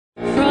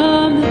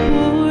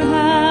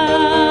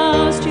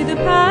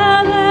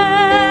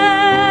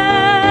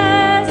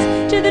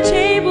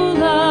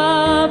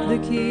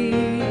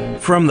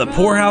From the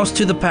poorhouse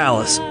to the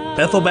palace,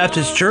 Bethel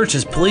Baptist Church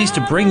is pleased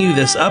to bring you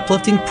this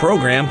uplifting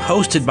program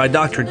hosted by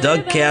Dr.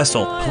 Doug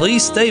Castle.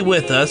 Please stay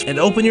with us and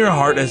open your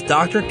heart as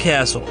Dr.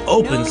 Castle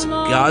opens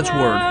God's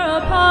Word.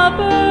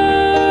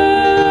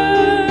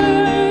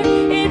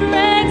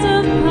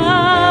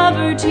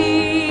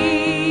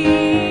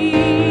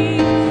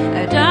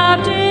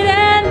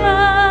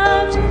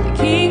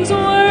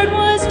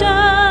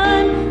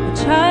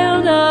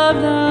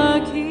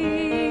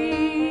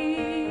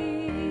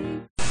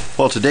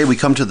 Well, today we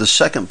come to the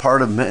second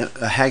part of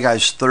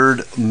Haggai's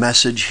third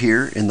message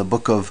here in the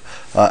book of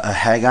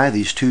Haggai,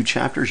 these two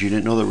chapters. You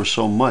didn't know there was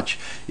so much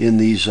in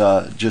these,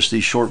 just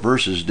these short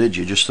verses, did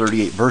you? Just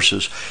 38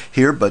 verses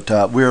here.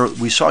 But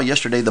we saw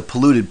yesterday the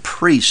polluted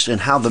priests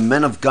and how the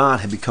men of God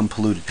had become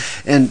polluted.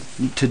 And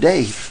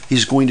today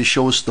he's going to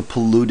show us the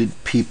polluted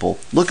people.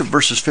 Look at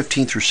verses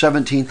 15 through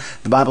 17.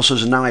 The Bible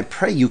says, "And now I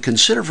pray you,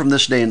 consider from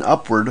this day and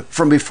upward,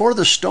 from before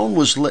a stone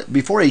was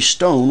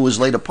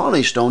laid upon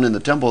a stone in the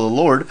temple of the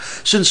Lord,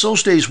 since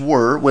those days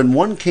were, when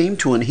one came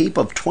to an heap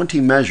of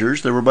 20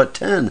 measures, there were but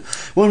 10.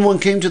 When one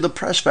came to the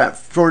press vat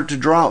for to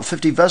draw out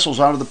 50 vessels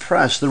out of the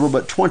press, there were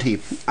but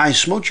 20. I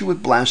smote you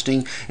with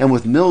blasting, and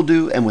with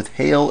mildew, and with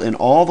hail, in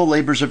all the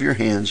labors of your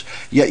hands,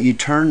 yet ye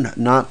turned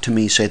not to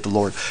me, saith the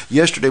Lord."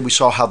 Yesterday we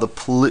saw how the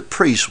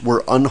priests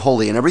were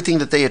unholy, and everything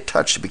that they had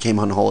touched became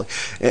unholy.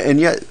 And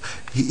yet,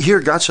 here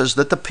God says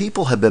that the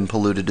people have been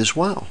polluted as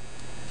well.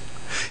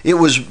 It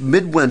was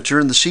midwinter,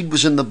 and the seed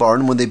was in the barn.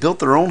 And when they built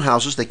their own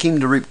houses, they came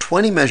to reap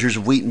 20 measures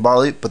of wheat and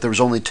barley, but there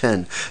was only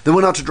 10. They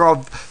went out to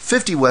draw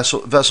 50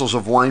 vessels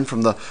of wine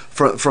from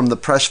the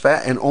press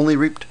vat, and only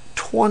reaped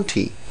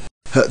 20.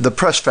 The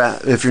press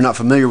vat, if you're not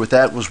familiar with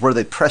that, was where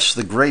they pressed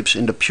the grapes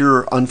into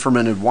pure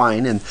unfermented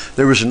wine. And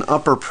there was an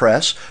upper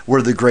press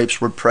where the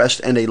grapes were pressed,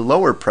 and a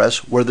lower press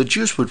where the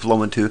juice would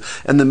flow into.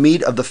 And the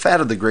meat of the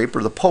fat of the grape,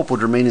 or the pulp,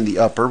 would remain in the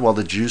upper, while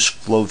the juice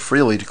flowed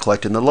freely to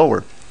collect in the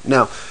lower.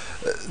 Now,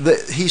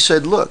 he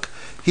said, look,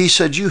 he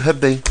said, you have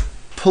been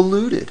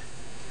polluted.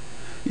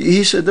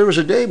 He said there was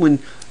a day when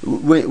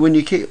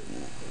you came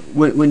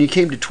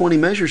to 20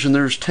 measures and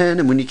there's 10,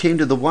 and when you came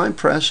to the wine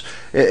press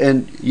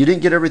and you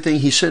didn't get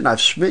everything, he said,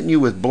 I've smitten you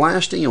with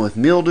blasting and with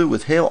mildew,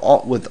 with hail,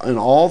 and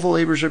all the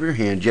labors of your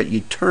hand, yet you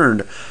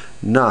turned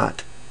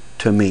not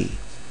to me.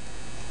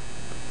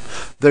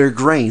 Their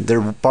grain,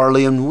 their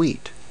barley and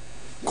wheat.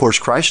 Of course,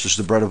 Christ is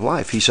the bread of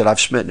life. He said, I've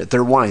smitten it.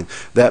 Their wine,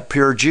 that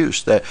pure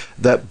juice,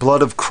 that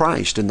blood of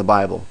Christ in the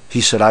Bible.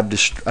 He said,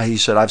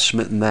 I've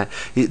smitten that.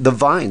 The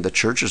vine, the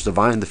church is the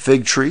vine. The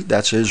fig tree,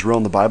 that's Israel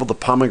in the Bible. The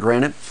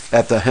pomegranate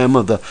at the hem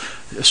of the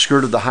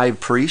skirt of the high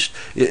priest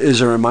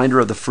is a reminder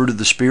of the fruit of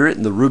the Spirit,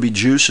 and the ruby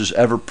juice is an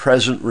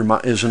ever-present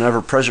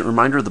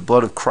reminder of the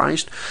blood of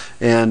Christ,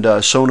 and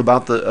sewn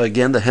about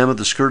the hem of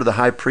the skirt of the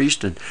high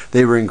priest, and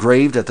they were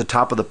engraved at the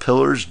top of the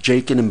pillars,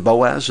 Jachin and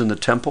Boaz in the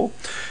temple,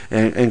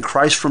 and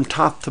Christ from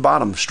top to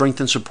bottom,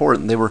 strength and support,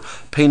 and they were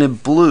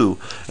painted blue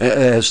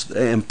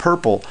and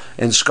purple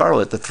and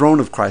scarlet, the throne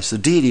of Christ, the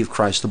deity of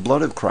Christ, the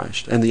blood of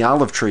Christ, and the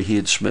olive tree he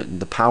had smitten,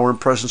 the power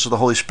and presence of the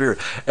Holy Spirit.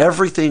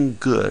 Everything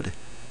good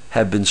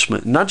have been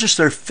smitten. Not just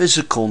their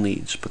physical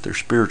needs, but their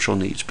spiritual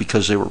needs,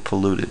 because they were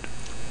polluted.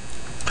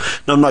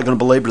 Now, I'm not going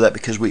to belabor that,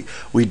 because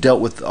we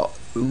dealt with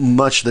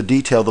much the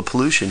detail of the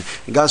pollution.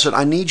 And God said,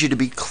 I need you to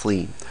be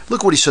clean.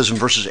 Look what he says in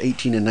verses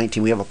 18 and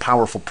 19. We have a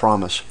powerful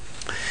promise.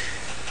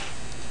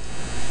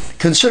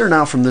 "Consider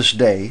now from this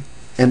day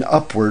and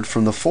upward,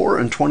 from the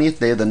 24th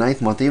day of the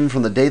 9th month, even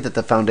from the day that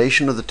the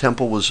foundation of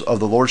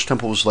the Lord's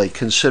temple was laid,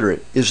 consider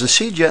it. Is the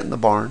seed yet in the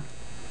barn?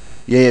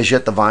 Yea, as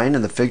yet the vine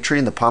and the fig tree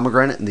and the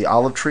pomegranate and the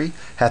olive tree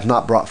hath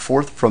not brought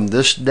forth. From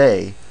this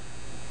day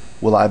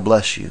will I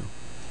bless you."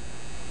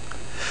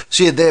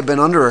 See, they have been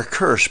under a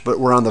curse, but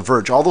we're on the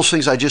verge. All those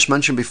things I just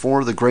mentioned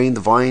before, the grain, the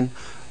vine,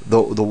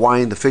 the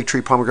wine, the fig tree,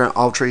 pomegranate,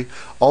 olive tree,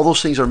 all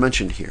those things are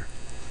mentioned here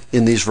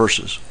in these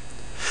verses.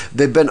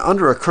 They've been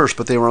under a curse,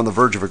 but they were on the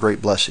verge of a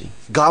great blessing.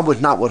 God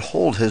would not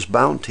withhold his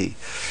bounty.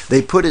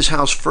 They put his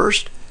house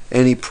first,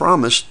 and he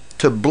promised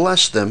to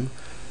bless them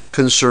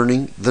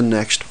concerning the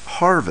next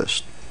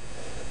harvest.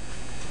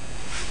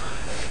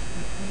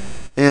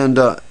 And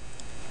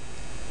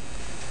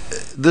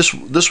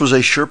this was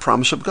a sure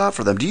promise of God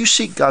for them. Do you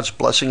seek God's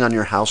blessing on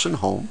your house and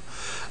home?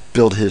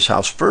 Build his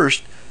house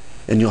first,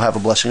 and you'll have a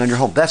blessing on your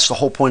home. That's the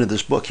whole point of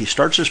this book. He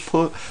starts this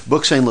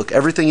book saying, look,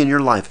 everything in your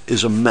life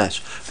is a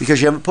mess because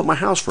you haven't put my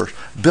house first.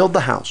 Build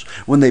the house.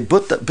 When they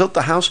built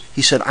the house,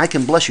 he said, I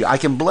can bless you. I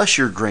can bless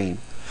your grain.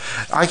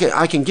 I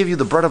can give you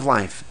the bread of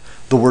life,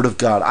 the word of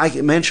God.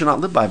 Man shall not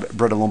live by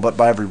bread alone, but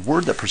by every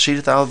word that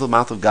proceedeth out of the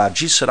mouth of God.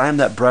 Jesus said, I am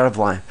that bread of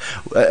life.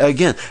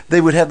 Again, they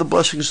would have the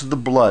blessings of the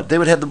blood. They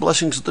would have the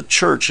blessings of the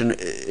church and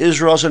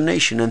Israel as a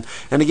nation.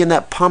 And again,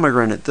 that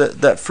pomegranate,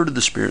 that fruit of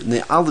the Spirit, and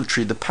the olive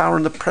tree, the power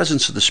and the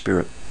presence of the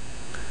Spirit.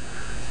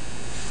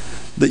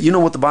 But you know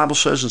what the Bible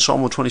says in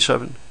Psalm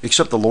 127?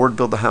 Except the Lord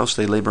build the house,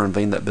 they labor in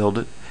vain that build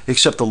it.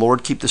 Except the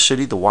Lord keep the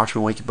city, the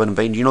watchman wake but in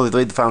vain. You know, they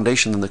laid the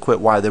foundation and they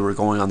quit. Why? They were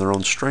going on their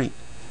own strength.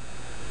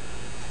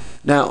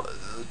 Now,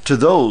 to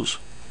those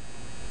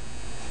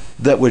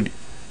that would,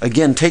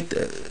 again, take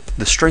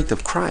the strength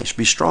of Christ,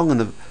 be strong in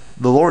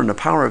the Lord and the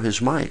power of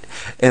his might,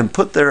 and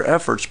put their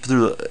efforts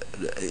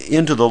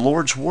into the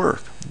Lord's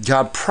work,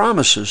 God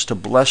promises to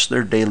bless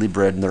their daily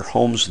bread and their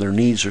homes, their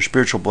needs, their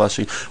spiritual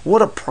blessing.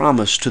 What a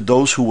promise to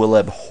those who will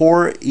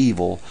abhor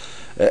evil,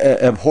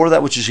 abhor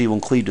that which is evil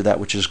and cleave to that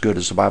which is good,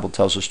 as the Bible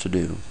tells us to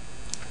do.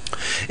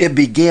 It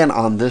began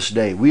on this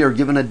day. We are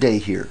given a day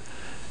here.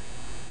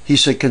 He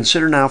said,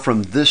 consider now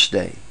from this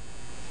day,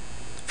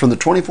 from the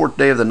 24th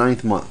day of the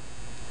 9th month.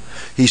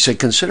 He said,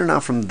 consider now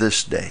from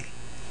this day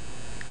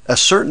a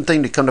certain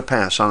thing to come to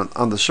pass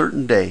on the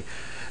certain day.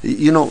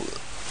 You know,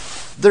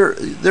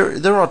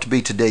 there ought to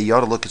be today, you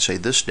ought to look and say,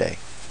 this day.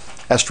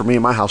 As for me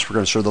and my house, we're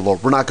going to serve the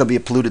Lord. We're not going to be a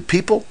polluted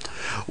people.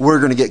 We're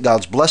going to get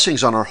God's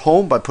blessings on our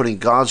home by putting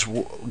God's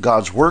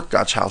work,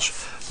 God's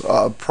house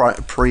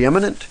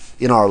preeminent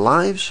in our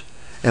lives,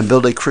 and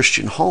build a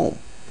Christian home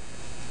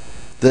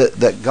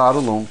that God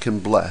alone can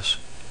bless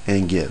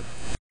and give.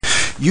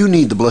 You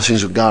need the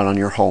blessings of God on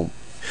your home.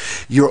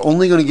 You're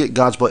only going to get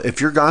God's blessing. If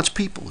you're God's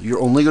people,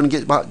 you're only going to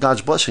get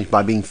God's blessings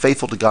by being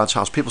faithful to God's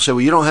house. People say,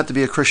 well, you don't have to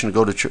be a Christian to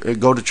go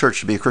to church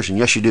to be a Christian.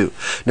 Yes, you do.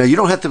 Now, you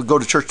don't have to go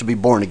to church to be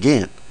born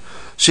again.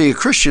 See, a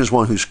Christian is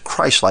one who's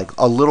Christ-like,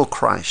 a little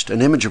Christ,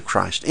 an image of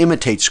Christ,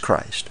 imitates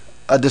Christ,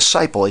 a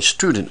disciple, a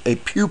student, a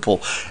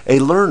pupil, a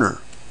learner,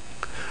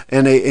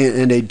 and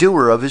a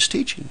doer of his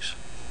teachings.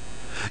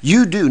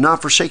 You do,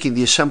 not forsaking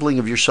the assembling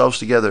of yourselves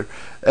together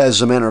as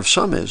the manner of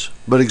some is,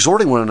 but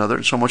exhorting one another,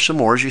 and so much the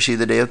more as you see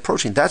the day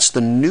approaching. That's the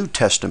New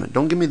Testament.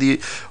 Don't give me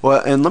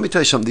and let me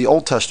tell you something, the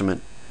Old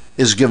Testament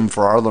is given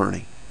for our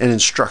learning and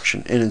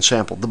instruction and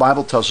ensample. The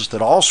Bible tells us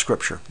that all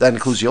Scripture, that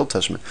includes the Old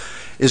Testament,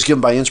 is given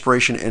by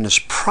inspiration and is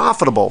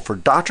profitable for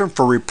doctrine,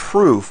 for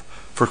reproof,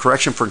 for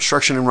correction, for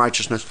instruction in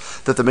righteousness,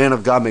 that the man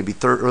of God may be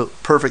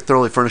perfect,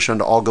 thoroughly furnished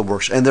unto all good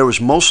works. And there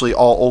was mostly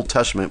all Old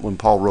Testament when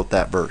Paul wrote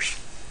that verse.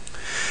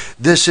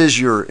 This is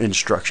your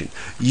instruction.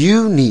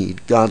 You need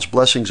God's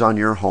blessings on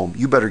your home.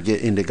 You better get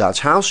into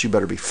God's house. You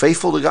better be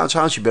faithful to God's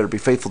house. You better be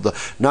faithful to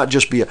not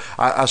just be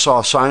I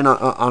saw a sign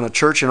on a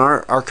church in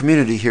our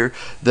community here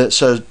that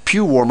says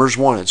pew warmers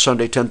wanted,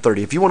 Sunday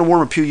 10:30. If you want to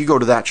warm a pew, you go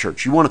to that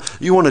church. You want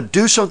to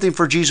do something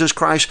for Jesus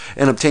Christ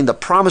and obtain the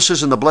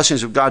promises and the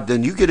blessings of God,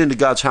 then you get into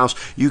God's house.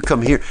 You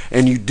come here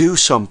and you do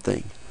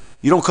something.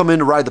 You don't come in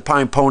to ride the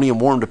pine pony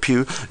and warm the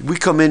pew. We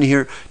come in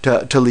here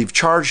to leave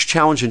charge,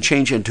 challenge, and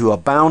change, and to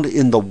abound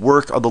in the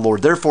work of the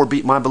Lord. Therefore,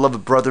 be my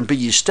beloved brethren, be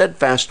ye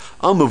steadfast,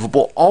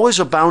 unmovable, always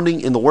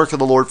abounding in the work of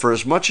the Lord, for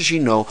as much as ye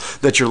know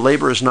that your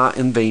labor is not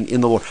in vain in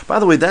the Lord. By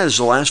the way, that is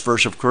the last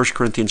verse of 1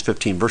 Corinthians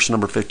 15, verse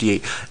number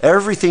 58.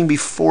 Everything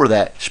before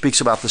that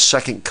speaks about the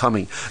second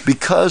coming.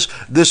 Because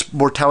this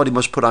mortality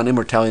must put on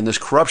immortality, and this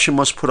corruption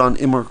must put on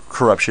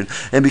incorruption,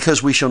 and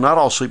because we shall not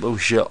all sleep, but we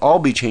shall all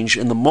be changed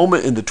in the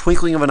moment, in the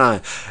twinkling of an eye,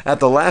 at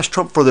the last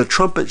trump, for the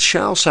trumpet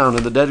shall sound,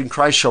 and the dead in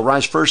Christ shall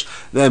rise first.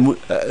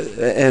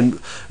 And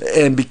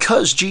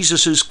because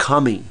Jesus is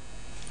coming,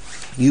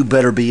 you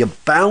better be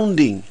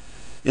abounding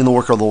in the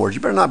work of the Lord. You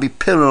better not be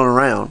piddling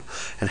around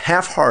and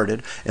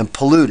half-hearted and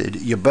polluted.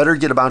 You better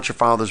get about your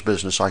Father's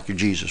business like your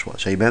Jesus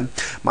was. Amen.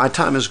 My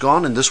time is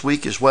gone, and this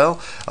week as well.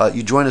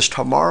 You join us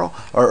tomorrow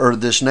or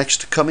this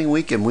next coming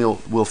week, and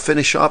we'll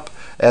finish up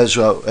as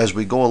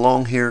we go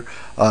along here.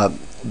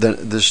 The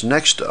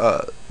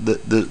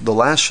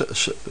last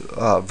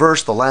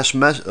verse, the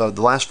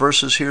last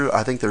verses here.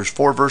 I think there's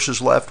 4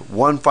 verses left.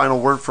 One final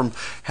word from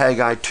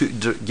Haggai,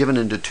 given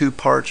into 2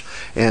 parts,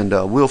 and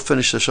we'll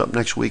finish this up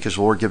next week as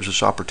the Lord gives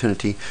us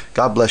opportunity.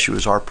 God bless you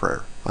is our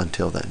prayer.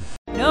 Until then.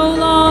 No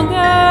longer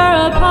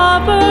a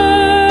pauper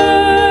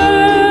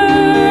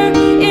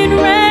in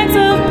rags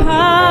of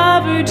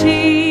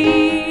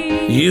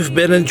poverty. You've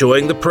been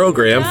enjoying the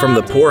program From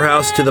the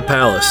Poorhouse to the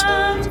Palace.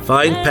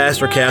 Find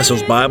Pastor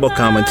Castle's Bible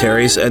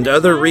commentaries and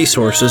other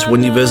resources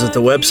when you visit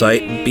the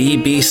website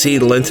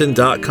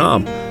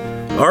bbclinton.com.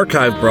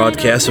 Archive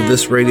broadcasts of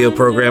this radio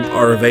program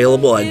are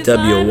available at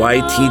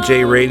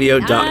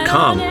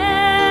WYTJradio.com.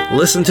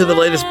 Listen to the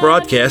latest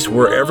broadcast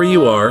wherever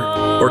you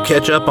are, or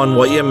catch up on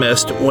what you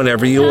missed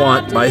whenever you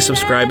want by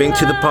subscribing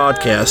to the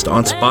podcast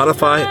on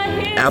Spotify,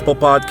 Apple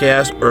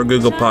Podcast, or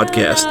Google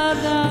Podcast.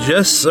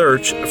 Just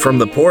search From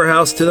the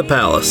Poorhouse to the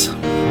Palace.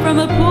 From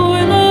the poor